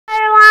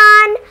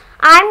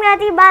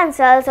Pragati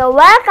Bansal. So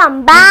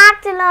welcome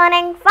back to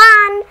Learning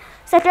Fun.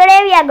 So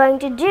today we are going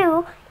to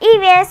do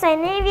EVS. So in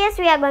EVS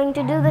we are going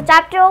to do the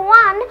chapter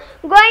 1,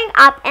 Growing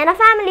Up in a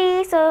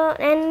Family. So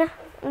in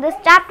this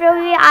chapter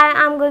I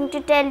am going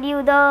to tell you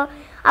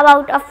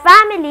about a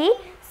family.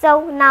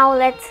 So now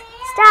let's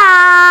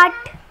start.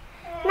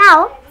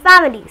 Now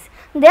families.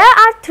 There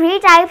are 3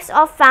 types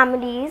of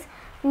families.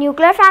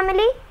 Nuclear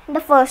family, the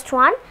first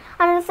one,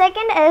 and the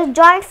second is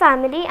joint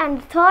family,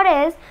 and the third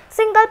is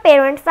single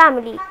parent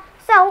family.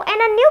 So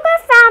in a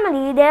nuclear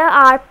family there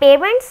are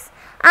parents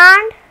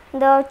and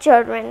the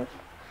children,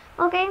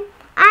 okay,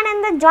 and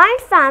in the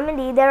joint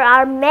family there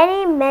are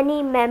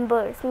many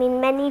members,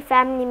 many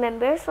family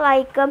members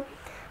like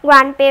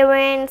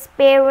grandparents,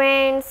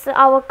 parents,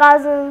 our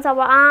cousins,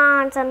 our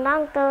aunts and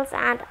uncles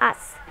and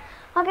us,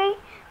 okay.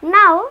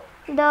 Now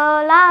the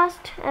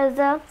last is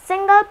a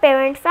single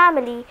parent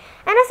family.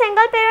 In a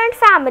single parent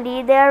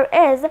family there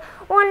is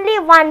only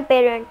one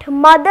parent,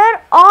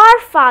 mother or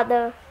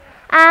father,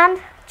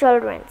 and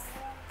children,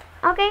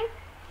 okay.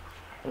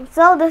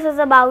 So this is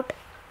about.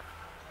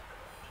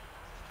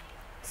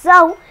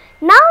 So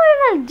now we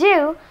will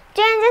do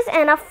changes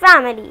in a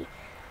family.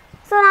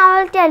 So now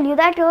I will tell you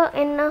that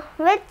in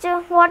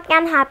which what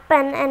can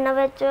happen, in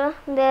which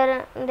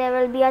there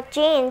will be a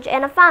change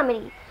in a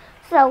family.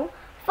 So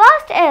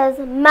first is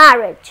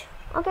marriage,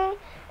 okay.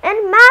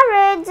 In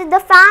marriage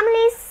the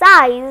family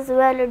size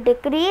will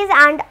decrease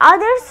and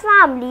others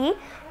family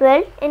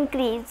will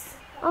increase,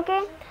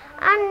 okay.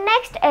 And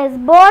next is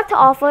birth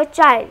of a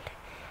child.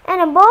 In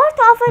a birth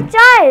of a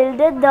child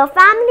the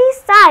family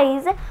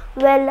size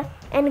will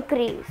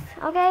increase,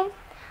 okay.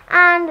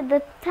 And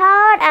the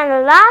third and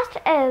the last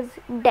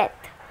is death.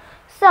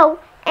 So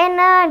in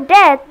a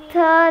death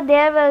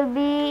there will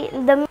be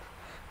the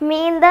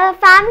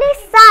family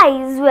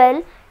size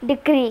will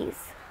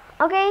decrease,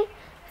 okay.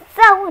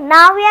 So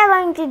now we are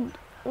going to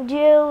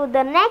do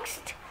the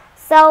next.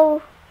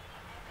 So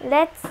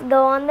let's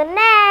go on the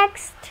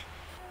next.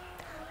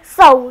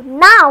 So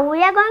now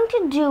we are going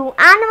to do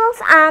animals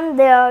and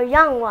their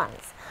young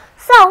ones.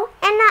 So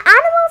in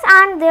animals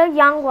and their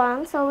young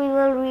ones, so we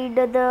will read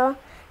the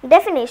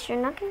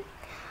definition, okay.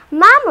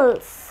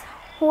 Mammals.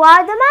 Who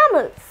are the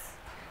mammals?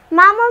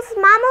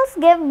 Mammals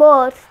give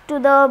birth to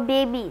the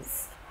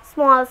babies,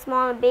 small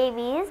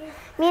babies.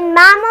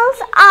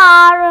 Mammals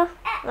are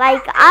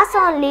like us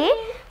only,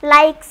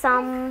 like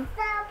some.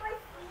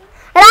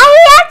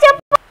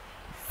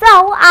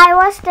 So I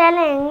was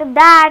telling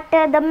that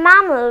the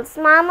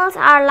mammals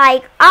are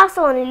like us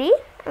only.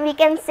 We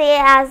can say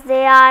as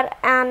they are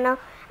an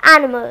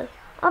animal,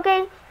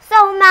 okay.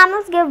 So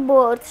mammals give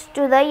birth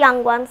to the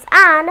young ones,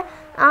 and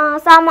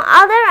some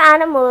other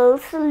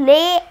animals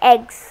lay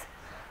eggs.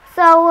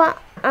 So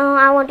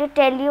I want to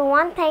tell you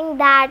one thing,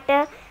 that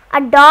a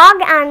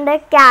dog and a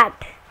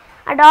cat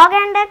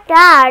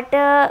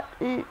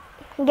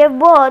give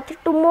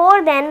birth to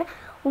more than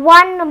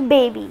one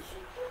baby,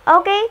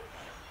 okay.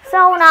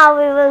 So now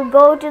we will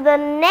go to the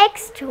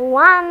next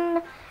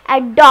one,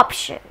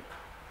 adoption.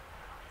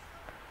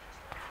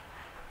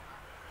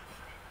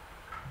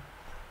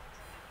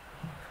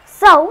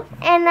 So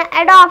in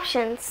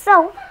adoption,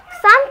 so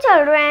some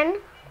children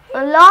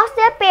lost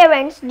their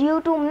parents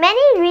due to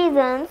many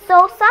reasons,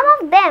 so some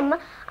of them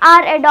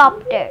are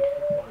adopted.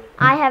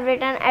 I have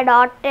written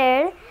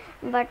adopted,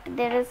 but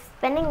there is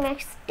spelling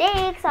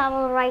mistakes. I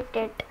will write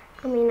it.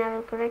 I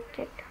will correct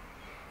it.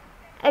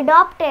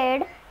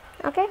 Adopted,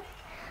 okay.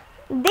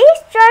 These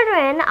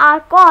children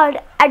are called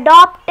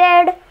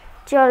adopted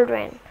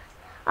children,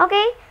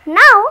 okay.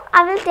 Now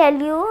I will tell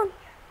you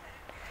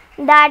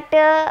that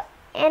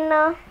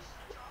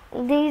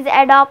in these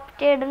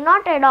adopted,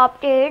 not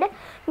adopted,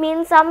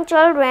 means some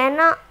children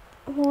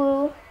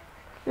who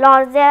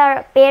lost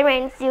their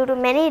parents due to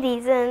many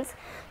reasons,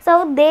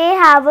 so they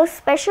have a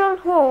special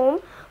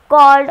home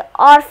called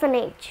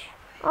orphanage,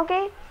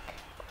 okay.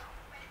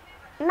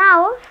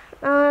 Now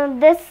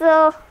this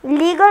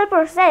legal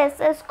process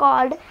is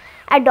called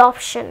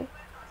adoption.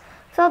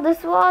 So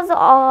this was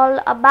all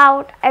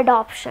about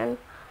adoption,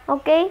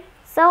 okay.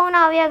 So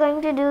now we are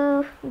going to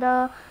do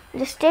the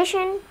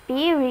gestation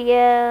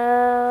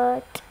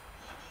period.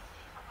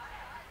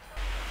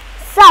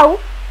 So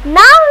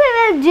now we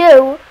will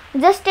do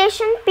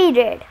gestation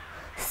period.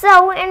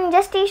 So in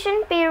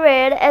gestation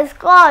period is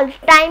called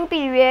time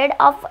period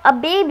of a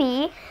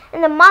baby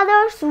in the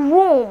mother's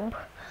womb.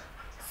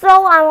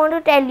 So I want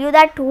to tell you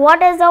that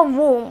what is a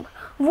womb.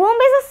 Womb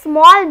is a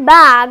small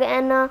bag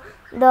in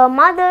the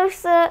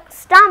mother's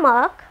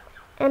stomach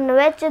in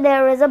which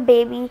there is a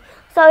baby.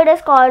 So it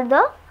is called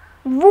the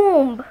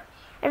womb.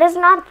 It is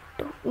not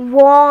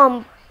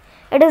womb,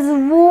 it is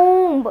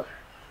womb,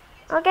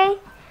 okay.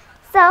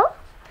 So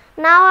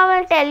now I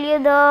will tell you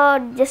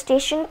the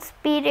gestation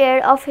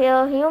period of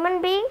a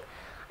human being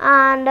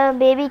and a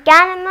baby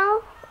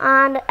camel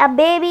and a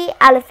baby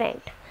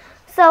elephant.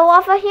 So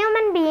of a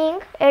human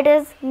being it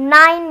is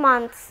 9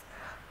 months.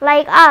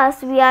 Like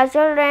us, we are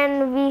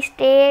children, we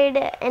stayed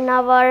in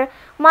our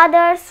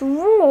mother's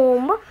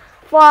womb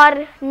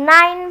for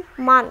 9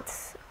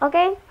 months,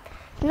 okay.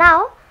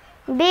 Now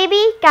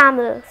Baby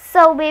camel.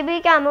 So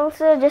baby camel's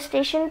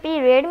gestation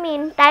period,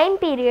 mean time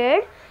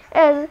period,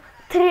 is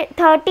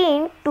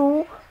 13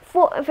 to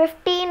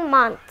 15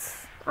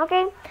 months.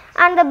 Okay,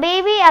 and the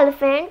baby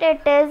elephant,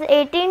 it is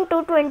 18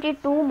 to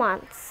 22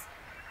 months.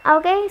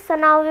 Okay, so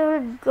now we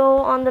will go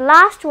on the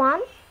last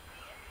one.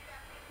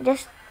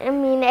 Just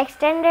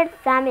extended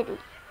family.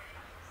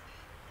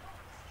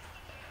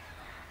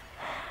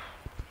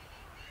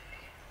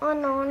 Oh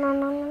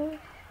no.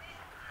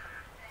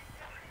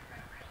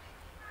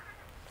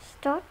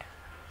 Start.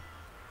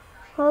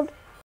 Okay.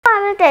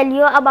 I will tell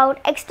you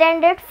about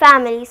extended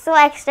family. So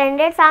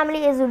extended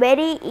family is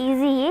very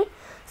easy.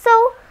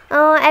 So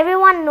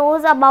everyone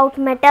knows about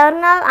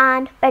maternal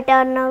and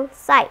paternal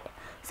side.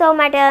 So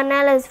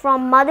maternal is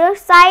from mother's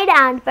side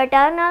and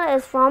paternal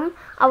is from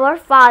our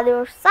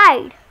father's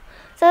side.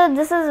 So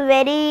this is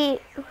very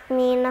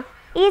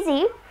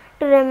easy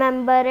to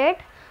remember it.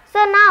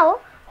 So now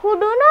who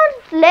do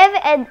not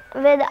live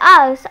with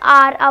us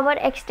are our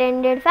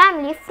extended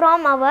family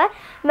from our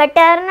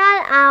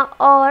maternal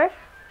or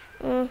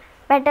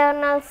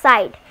paternal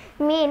side.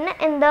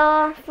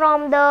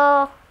 From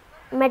the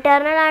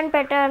maternal and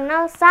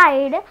paternal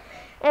side,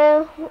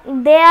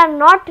 they are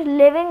not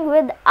living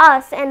with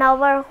us in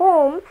our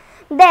home,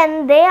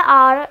 then they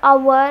are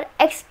our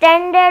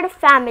extended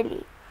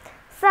family.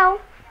 So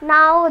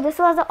now this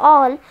was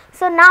all.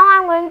 So now I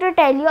am going to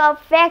tell you a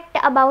fact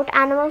about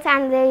animals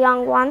and their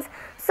young ones.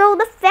 So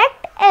the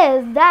fact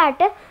is that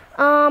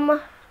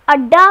a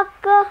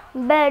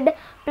duck-billed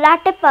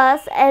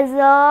platypus is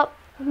a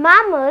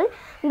mammal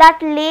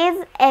that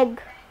lays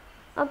egg.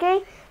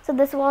 Okay, so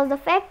this was the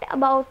fact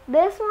about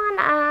this one,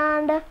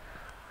 and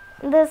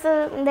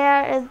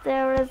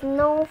there is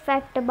no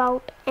fact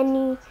about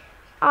any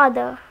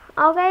other.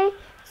 Okay,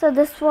 so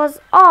this was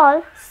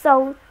all.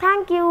 So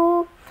thank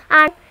you,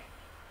 and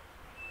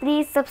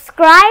please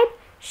subscribe,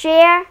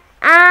 share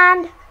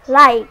and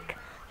like.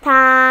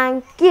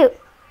 Thank you,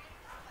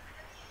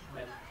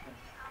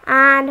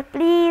 and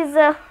please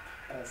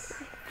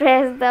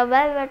press the bell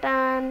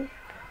button.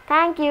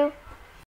 Thank you.